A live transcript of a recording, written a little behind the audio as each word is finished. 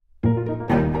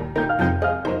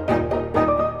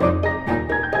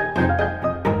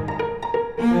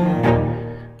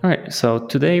So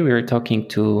today we are talking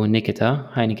to Nikita.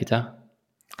 Hi, Nikita.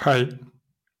 Hi.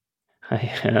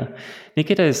 Hi.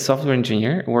 Nikita is a software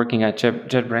engineer working at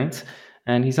JetBrains,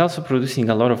 and he's also producing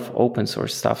a lot of open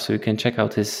source stuff. So you can check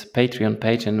out his Patreon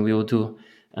page, and we'll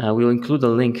include a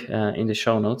link in the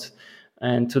show notes.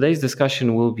 And today's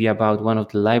discussion will be about one of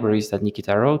the libraries that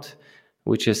Nikita wrote,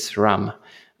 which is RAM.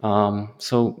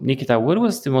 So Nikita, what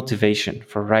was the motivation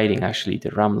for writing actually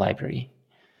the RAM library?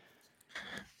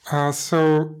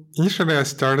 So initially I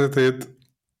started it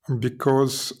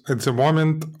because at the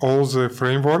moment all the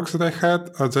frameworks that I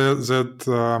had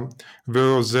that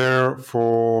were there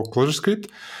for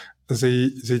ClojureScript,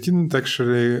 they didn't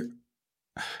actually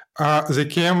they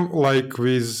came like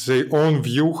with their own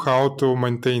view how to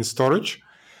maintain storage.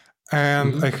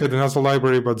 And I had another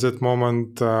library at that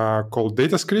moment called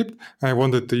DataScript. I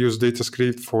wanted to use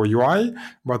DataScript for UI,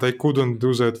 but I couldn't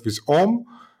do that with OM.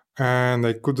 And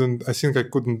I think I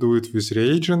couldn't do it with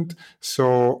Reagent.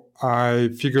 So I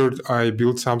figured I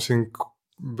built something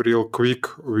real quick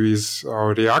with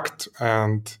React,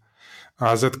 and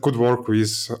that could work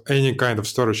with any kind of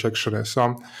storage actually.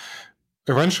 So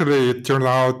eventually it turned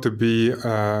out to be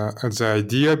the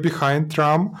idea behind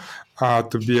RAM,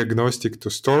 to be agnostic to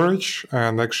storage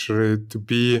and actually to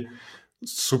be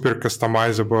super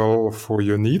customizable for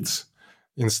your needs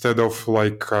instead of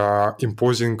like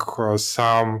imposing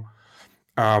some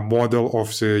model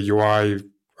of the UI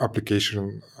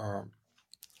application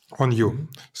on you.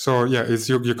 So yeah,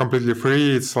 you're completely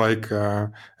free. It's like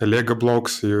a Lego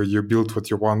blocks. You build what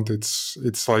you want.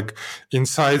 It's like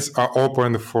insides are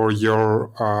open for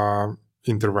your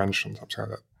intervention, something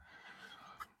like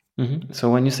that. So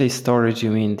when you say storage,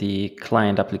 you mean the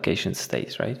client application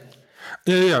state, right?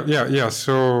 Yeah.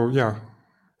 So yeah,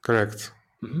 correct.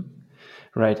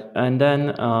 Right. And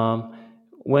then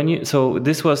so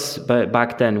this was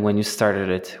back then when you started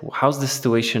it. How's the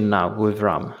situation now with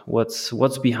RAM?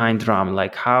 What's behind RAM?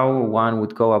 Like how one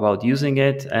would go about using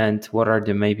it, and what are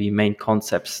the maybe main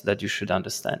concepts that you should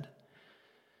understand?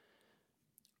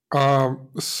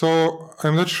 So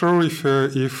I'm not sure if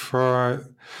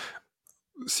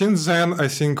since then I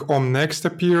think OmNext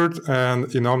appeared,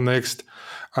 and in OmNext,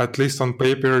 at least on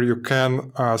paper, you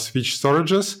can switch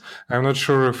storages. I'm not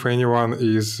sure if anyone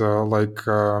is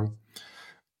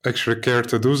actually care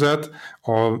to do that,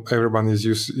 or everyone is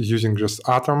using just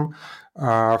Atom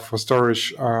for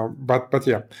storage. But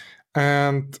yeah,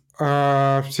 and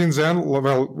since then,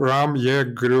 well, RAM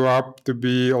grew up to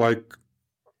be like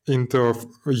into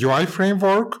UI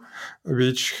framework,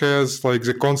 which has like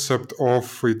the concept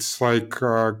of it's like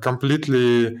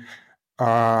completely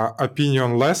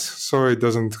opinionless, so it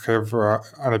doesn't have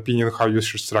an opinion how you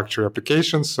should structure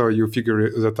applications. So you figure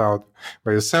that out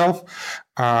by yourself.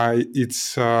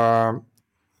 It's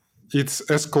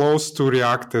as close to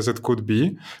React as it could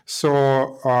be.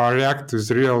 So React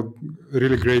is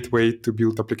really great way to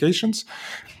build applications,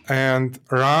 and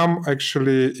RAM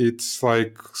actually it's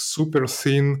like super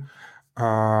thin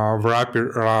wrapper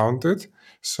around it.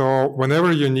 So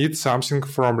whenever you need something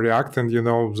from React and you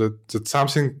know that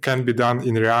something can be done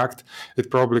in React,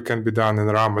 it probably can be done in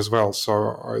RAM as well.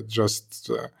 So just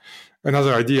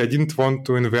another idea. I didn't want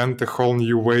to invent a whole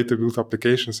new way to build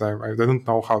applications. I didn't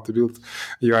know how to build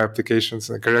UI applications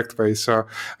in the correct way. So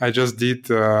I just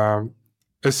did a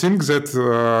thing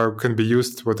that can be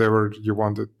used whatever you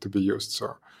want it to be used.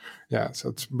 So yeah, so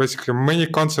it's basically many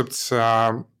concepts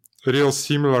real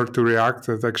similar to React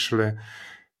that actually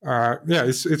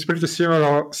it's pretty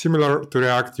similar to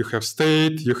React. You have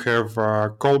state, you have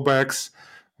callbacks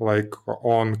like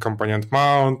on component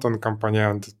mount, on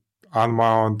component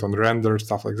unmount, on render,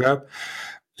 stuff like that.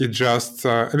 It's just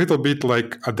a little bit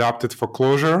like adapted for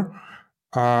Clojure.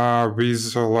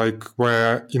 With like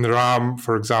where in RAM,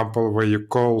 for example, where you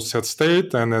call set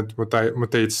state and it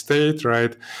mutates state,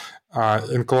 right?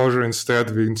 In Clojure,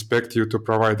 instead, we expect you to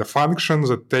provide a function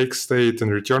that takes state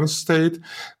and returns state,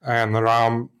 and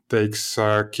RAM takes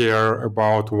care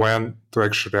about when to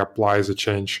actually apply the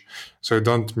change. So you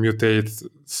don't mutate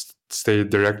state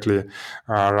directly.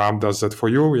 RAM does that for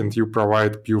you, and you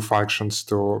provide few functions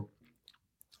to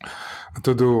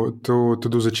do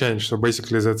the change. So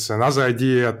basically, that's another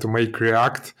idea to make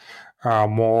React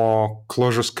more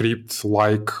ClojureScript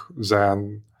like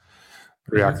than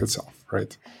React itself,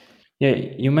 right? Yeah,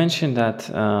 you mentioned that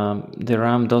the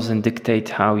RAM doesn't dictate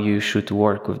how you should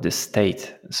work with the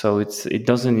state. So it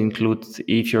doesn't include,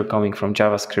 if you're coming from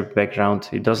JavaScript background,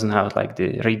 it doesn't have like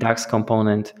the Redux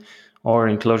component, or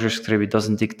in ClojureScript, it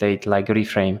doesn't dictate like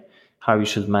reframe how you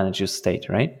should manage your state,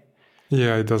 right?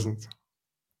 Yeah, it doesn't.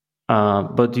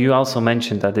 But you also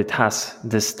mentioned that it has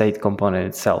the state component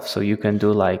itself, so you can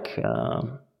do like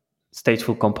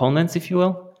stateful components, if you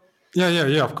will?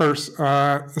 Yeah, of course.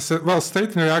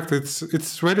 State in React,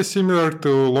 it's very similar to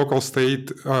local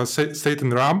state. State in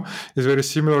RAM is very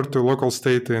similar to local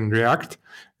state in React.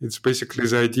 It's basically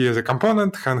the idea the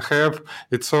component can have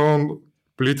its own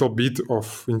little bit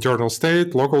of internal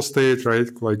state, local state,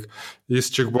 right? Like, is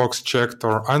checkbox checked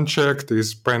or unchecked?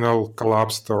 Is panel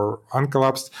collapsed or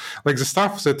uncollapsed? Like the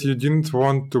stuff that you didn't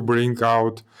want to bring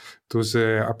out to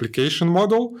the application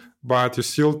model, but you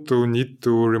still need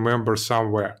to remember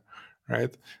somewhere.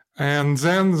 Right. And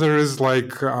then there is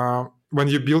when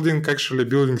you're building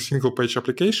single page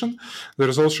application, there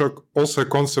is also a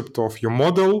concept of your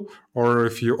model or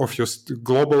of your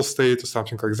global state or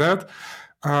something like that.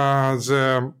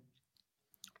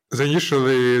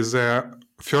 Initially the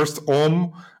first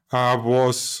OM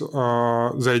was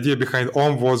the idea behind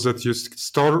OM was that you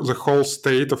store the whole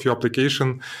state of your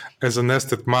application as a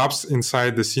nested maps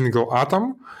inside the single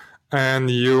atom. And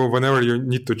whenever you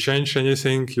need to change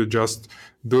anything, you just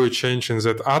do a change in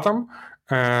that atom,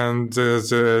 and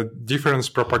the difference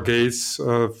propagates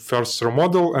first through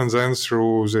model and then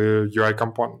through the UI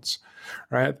components,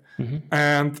 right? Mm-hmm.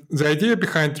 And the idea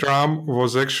behind RAM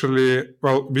was actually,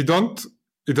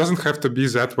 it doesn't have to be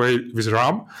that way with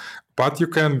RAM, but you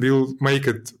can make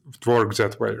it work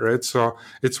that way, right? So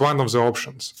it's one of the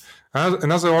options.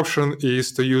 Another option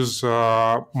is to use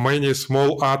many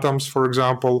small atoms, for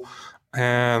example,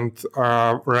 and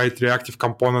write reactive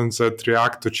components that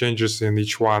react to changes in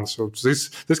each one. So this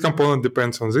component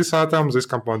depends on this atom, this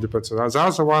component depends on the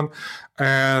other one,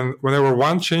 and whenever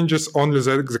one changes, only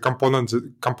the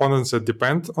components that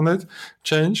depend on it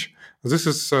change. This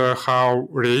is how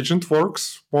reagent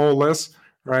works, more or less,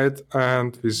 right?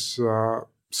 And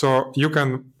so you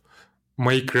can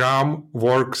make RAM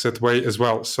work that way as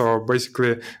well. So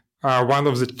basically, one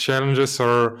of the challenges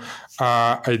or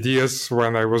ideas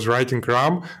when I was writing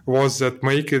RAM was that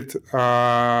make it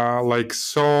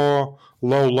so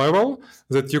low level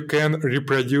that you can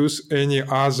reproduce any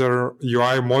other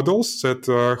UI models that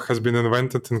has been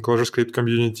invented in ClojureScript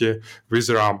community with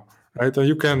RAM, right? And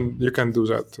you can do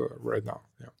that right now.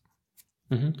 Yeah.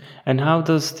 Mm-hmm. And how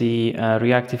does the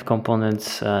reactive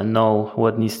components know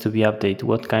what needs to be updated?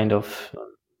 What kind of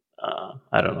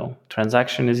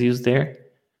transaction is used there?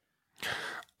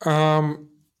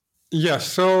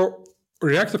 So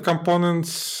reactive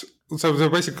components, so there are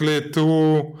basically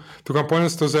two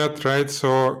components to that, right?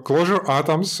 So Clojure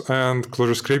atoms and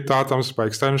ClojureScript atoms by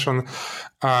extension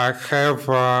have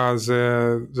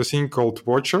the thing called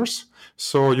watchers.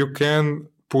 So you can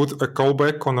put a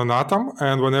callback on an atom,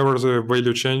 and whenever the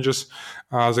value changes,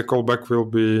 the callback will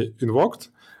be invoked.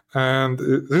 And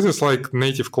this is like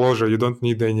native Clojure. You don't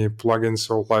need any plugins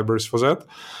or libraries for that.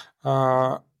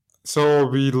 So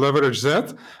we leverage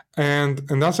that. And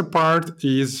another part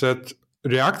is that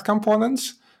React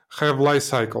components have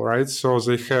lifecycle, right? So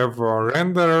they have a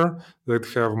render, they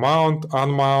have mount,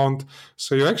 unmount.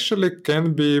 So you actually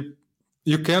can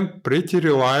pretty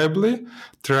reliably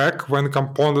track when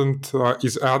component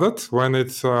is added, when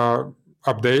it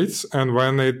updates, and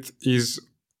when it is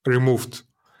removed,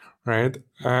 right?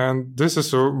 And this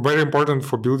is very important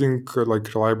for building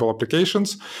reliable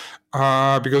applications.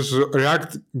 Because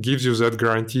React gives you that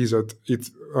guarantee that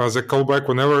the callback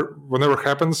whenever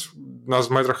happens,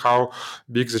 doesn't matter how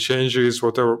big the change is,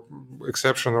 whatever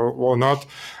exception or not,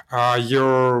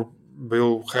 you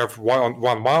will have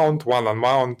one mount, one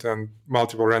unmount, and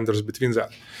multiple renders between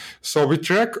that. So we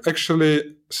track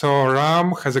actually. So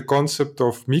RAM has a concept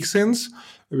of mixins,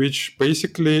 which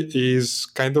basically is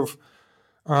kind of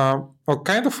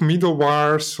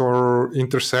middlewares or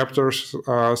interceptors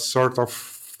sort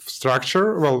of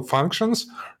structure, functions,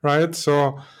 right?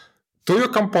 So to your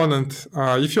component,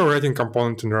 if you're writing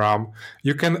component in RAM,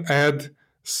 you can add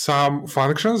some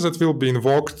functions that will be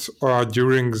invoked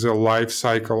during the life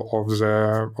cycle of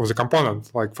the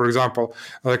component. Like, for example,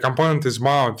 the component is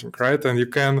mounting, right? And you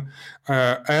can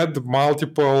add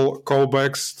multiple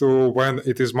callbacks to when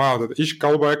it is mounted. Each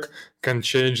callback can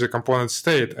change the component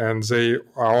state, and they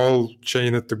are all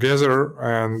chained together,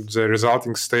 and the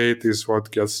resulting state is what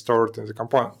gets stored in the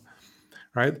component,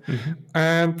 right? Mm-hmm.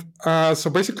 And so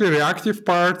basically, reactive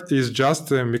part is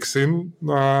just a mixin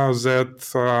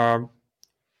that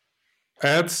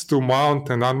adds to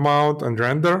mount and unmount and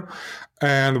render,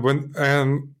 and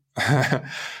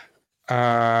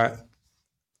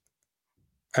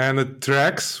and it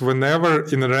tracks whenever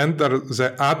in render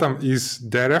the atom is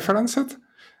dereferenced.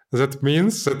 That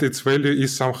means that its value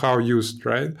is somehow used,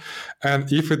 right?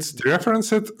 And if it's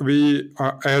dereferenced, we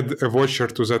add a watcher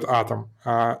to that atom.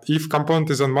 If component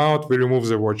is unmount, we remove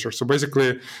the watcher. So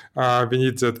basically, we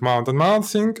need that mount and mount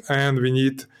thing, and we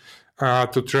need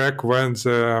to track when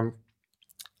the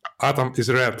atom is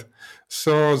read.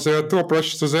 So there are two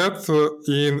approaches to that.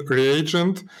 In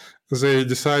reagent, they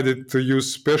decided to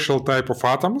use special type of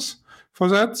atoms for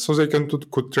that, so they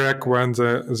could track when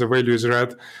the value is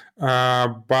read,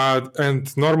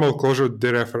 and normal closure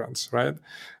dereference, right?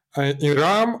 In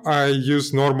RAM, I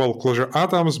use normal closure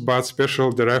atoms, but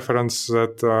special dereference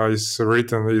that is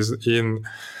written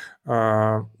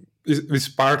is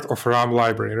part of RAM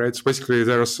library, right? So basically,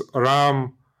 there's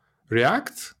RAM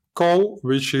React call,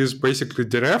 which is basically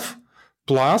deref,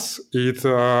 plus it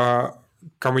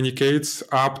communicates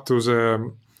up to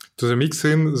the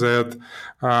mixin that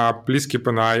please keep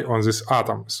an eye on this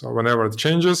atom. So whenever it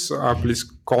changes, please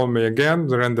call me again,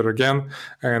 render again,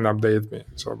 and update me.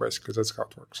 So basically, that's how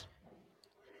it works.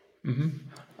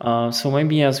 So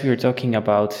maybe as we were talking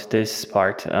about this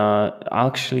part,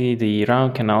 actually the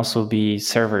RAM can also be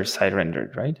server-side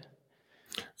rendered, right?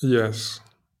 Yes.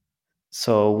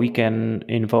 So we can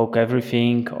invoke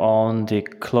everything on the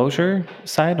closure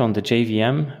side, on the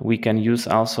JVM. We can use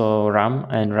also RAM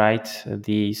and write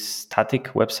the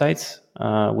static websites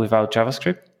without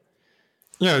JavaScript.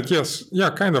 Yeah,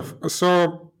 kind of.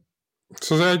 So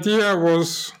the idea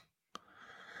was,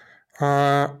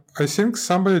 I think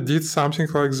somebody did something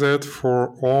like that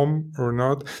for OM or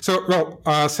not. So,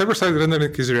 server-side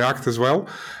rendering is React as well,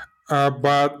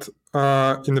 but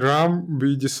in RAM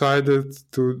we decided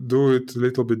to do it a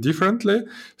little bit differently.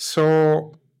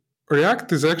 So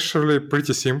React is actually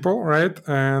pretty simple, right?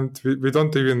 And we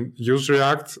don't even use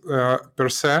React per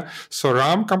se. So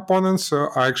RAM components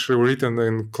are actually written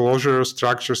in closure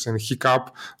structures and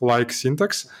hiccup-like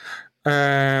syntax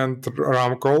and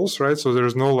RAM calls, right? So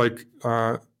there's no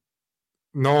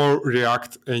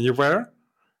React anywhere.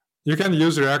 You can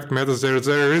use React methods. There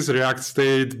is React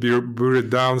state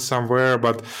buried down somewhere,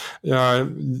 but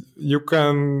you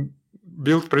can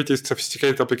build pretty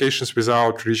sophisticated applications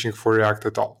without reaching for React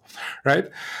at all, right?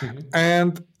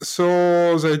 And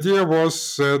so the idea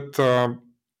was that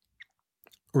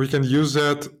we can use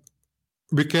that.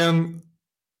 We can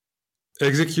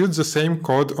execute the same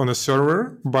code on a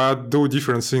server, but do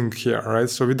different thing here, right?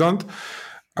 So we don't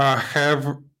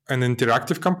have an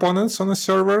interactive components on a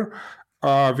server.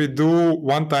 We do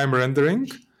one-time rendering,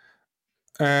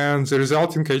 and the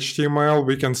resulting HTML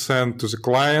we can send to the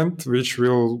client, which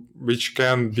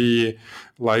can be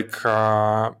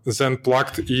then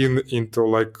plugged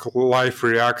into live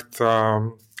React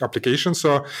application.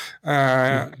 So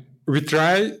we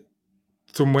try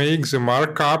to make the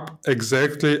markup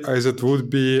exactly as it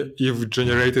would be if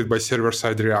generated by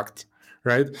server-side React,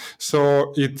 right?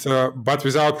 So but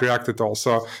without React at all.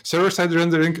 So server-side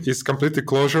rendering is completely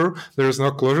closure. There is no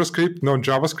closure script, no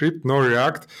JavaScript, no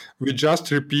React. We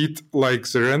just repeat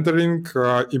the rendering,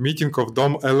 emitting of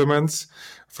DOM elements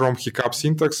from hiccup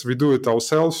syntax. We do it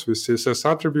ourselves with CSS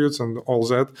attributes and all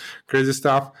that crazy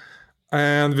stuff.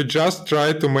 And we just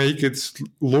try to make it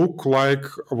look like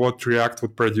what React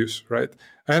would produce, right?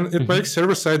 And it makes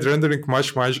server-side rendering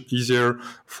much, much easier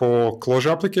for closure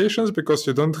applications because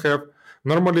you don't have...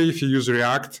 Normally, if you use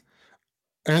React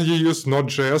and you use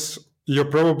Node.js, you're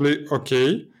probably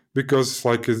okay because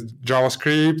it's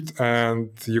JavaScript and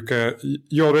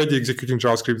you're already executing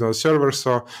JavaScript on the server,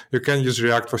 so you can use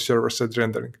React for server-side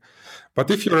rendering. But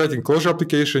if you're writing closure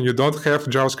application, you don't have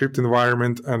JavaScript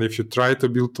environment, and if you try to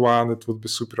build one, it would be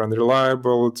super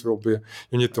unreliable. You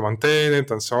need to maintain it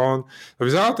and so on.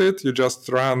 Without it, you just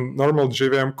run normal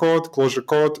JVM code, closure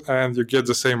code, and you get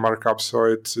the same markup. So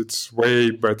it's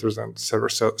way better than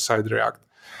server-side React.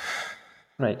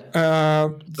 Right. There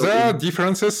are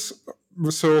differences.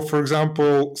 So, for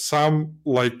example, some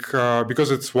because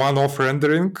it's one-off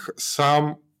rendering,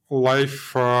 some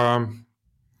lifecycle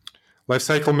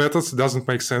methods doesn't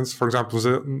make sense. For example,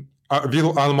 the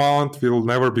will unmount will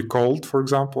never be called, for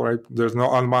example, right? There's no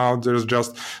unmount, there's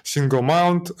just single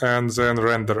mount and then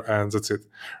render, and that's it,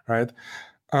 right?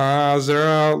 There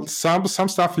are some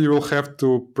stuff you will have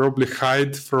to probably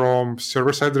hide from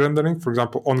server-side rendering, for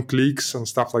example, on clicks and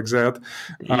stuff like that.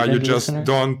 You just listeners?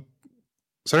 Don't...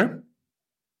 Sorry?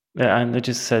 And I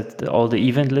just said all the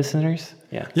event listeners.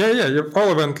 Yeah.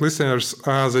 All event listeners,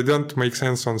 they don't make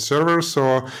sense on server,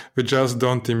 so we just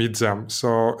don't emit them.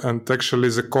 So, and actually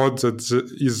the code that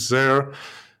is there,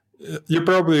 you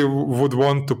probably would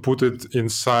want to put it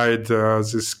inside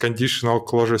this conditional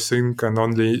closure sync and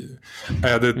only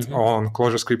add it on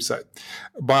ClojureScript side.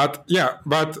 But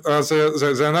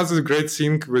the another great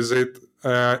thing with it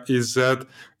is that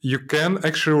you can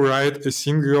actually write a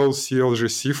single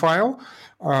CLGC file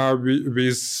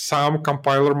with some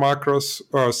compiler macros,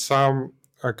 some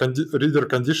reader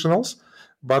conditionals,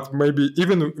 but maybe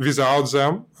even without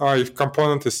them, if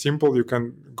component is simple, you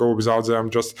can go without them.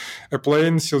 Just a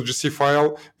plain CLGC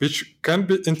file, which can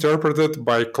be interpreted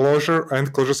by Clojure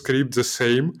and ClojureScript the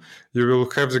same. You will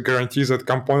have the guarantee that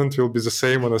component will be the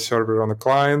same on a server, on a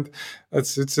client.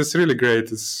 It's really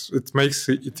great. It makes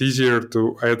it easier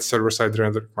to add server-side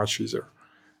render, much easier.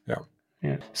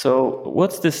 Yeah. So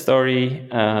what's the story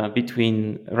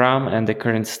between RAM and the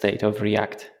current state of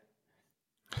React?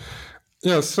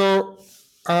 Yeah, so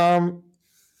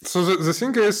the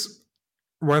thing is,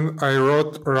 when I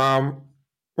wrote RAM,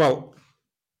 well,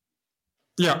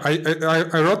 yeah,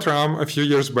 I wrote RAM a few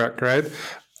years back, right?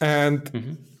 And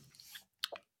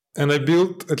I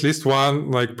built at least one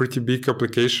like pretty big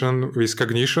application with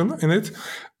Cognition in it,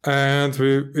 and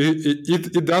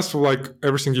it does like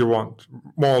everything you want,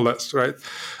 more or less, right?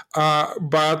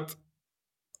 But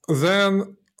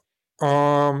then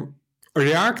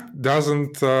React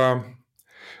doesn't.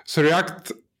 So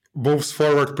React moves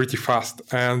forward pretty fast,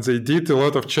 and they did a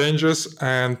lot of changes.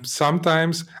 And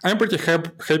sometimes I'm pretty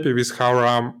happy with how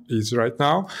RAM is right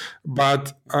now,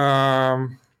 but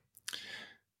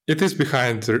it is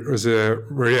behind the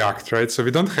React, right? So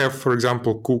we don't have, for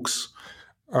example, hooks.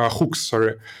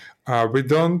 Sorry, we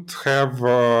don't have.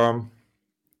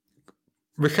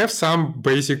 We have some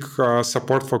basic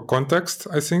support for context,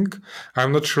 I think.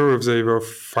 I'm not sure if they were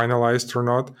finalized or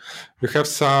not. We have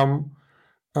some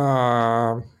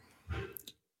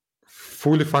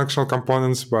fully functional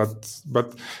components,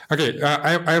 but okay,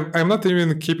 I'm not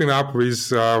even keeping up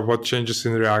with what changes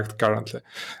in React currently.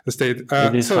 The state. So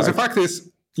hard. The fact is,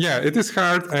 yeah, it is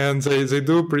hard, and they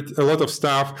do a lot of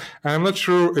stuff. I'm not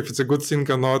sure if it's a good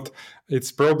thing or not. It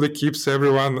probably keeps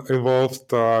everyone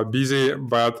involved busy,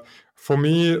 but for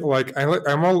me, like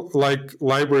I'm all like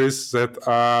libraries that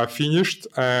are finished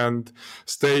and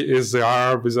stay as they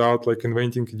are without like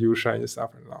inventing new shiny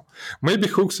stuff. I don't know. Maybe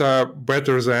hooks are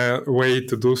better than way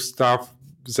to do stuff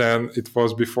than it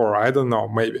was before. I don't know.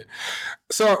 Maybe.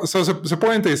 So the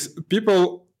point is,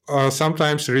 people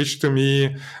sometimes reach to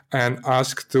me and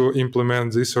ask to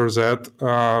implement this or that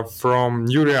from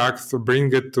new React to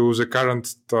bring it to the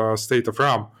current state of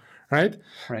RAM. Right?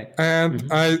 And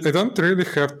I don't really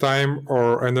have time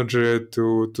or energy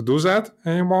to do that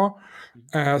anymore.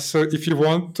 So if you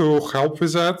want to help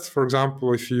with that, for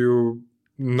example, if you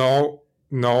know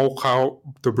how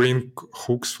to bring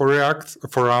hooks for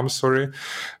RAM,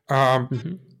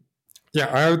 yeah,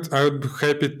 I would be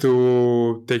happy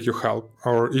to take your help.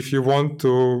 Or if you want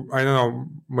to, I don't know,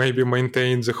 maybe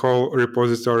maintain the whole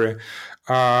repository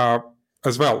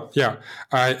as well. Yeah,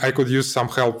 I could use some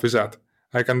help with that.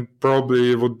 I can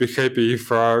probably would be happy if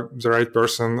the right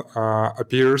person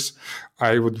appears.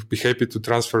 I would be happy to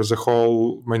transfer the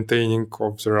whole maintaining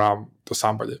of the RAM to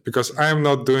somebody, because I'm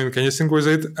not doing anything with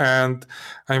it and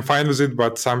I'm fine with it.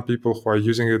 But some people who are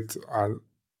using it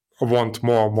want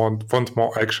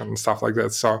more action and stuff like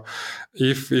that. So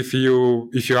if you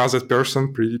are that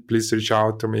person, please reach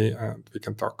out to me and we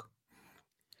can talk.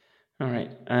 All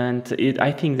right, and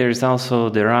I think there's also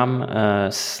the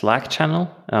RAM Slack channel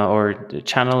or the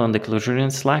channel on the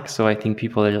Clojurian Slack. So I think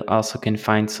people also can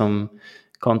find some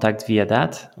contact via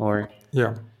that. Or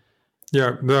yeah,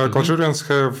 the Clojurians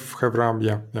have RAM.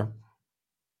 Yeah.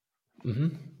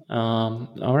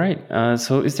 All right.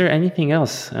 So is there anything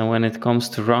else when it comes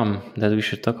to RAM that we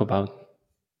should talk about?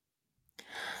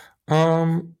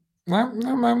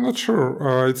 I'm not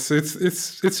sure.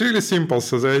 It's really simple.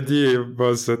 So the idea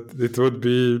was that it would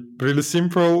be really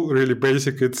simple, really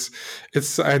basic.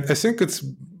 I think it's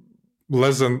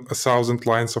less than 1,000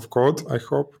 lines of code, I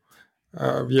hope.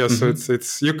 So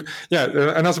it's you. Yeah,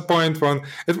 another point when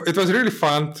it was really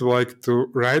fun to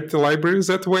write the library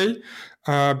that way,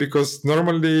 because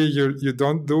normally you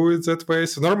don't do it that way.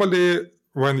 So normally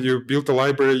when you build a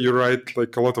library, you write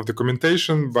like a lot of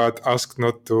documentation, but ask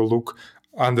not to look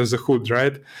under the hood,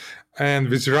 right? And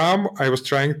with RAM, I was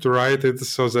trying to write it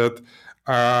so that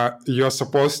you're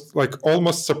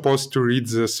almost supposed to read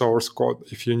the source code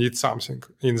if you need something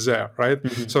in there, right?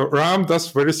 So RAM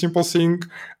does very simple thing,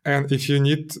 and if you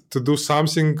need to do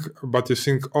something but you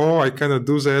think, oh, I cannot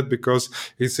do that because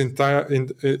it's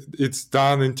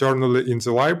done internally in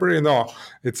the library, no,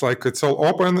 it's all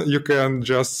open. You can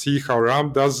just see how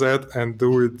RAM does that and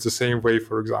do it the same way,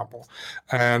 for example,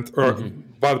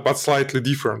 but slightly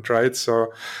different, right?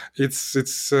 So it's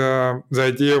the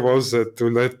idea was that to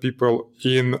let people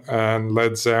in and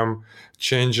let them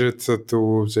change it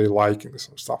to their likings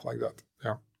and stuff like that.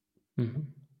 Yeah.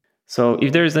 So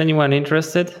if there is anyone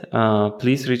interested,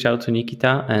 please reach out to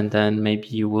Nikita, and then maybe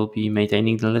you will be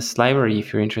maintaining the list library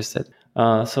if you're interested.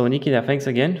 So Nikita, thanks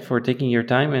again for taking your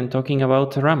time and talking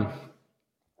about RAM.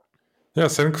 Yeah,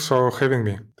 thanks for having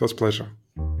me. It was a pleasure.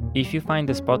 If you find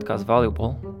this podcast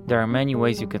valuable, there are many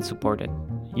ways you can support it.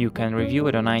 You can review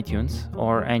it on iTunes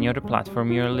or any other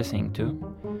platform you're listening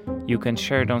to. You can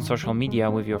share it on social media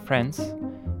with your friends.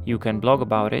 You can blog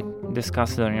about it,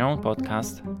 discuss it on your own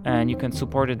podcast, and you can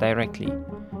support it directly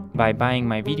by buying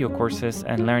my video courses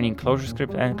and learning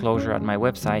ClojureScript and Clojure at my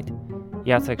website,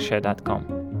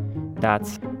 jacekschae.com.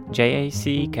 That's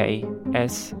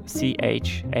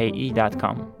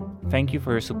JACEKSCHAE.com. Thank you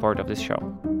for your support of this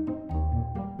show.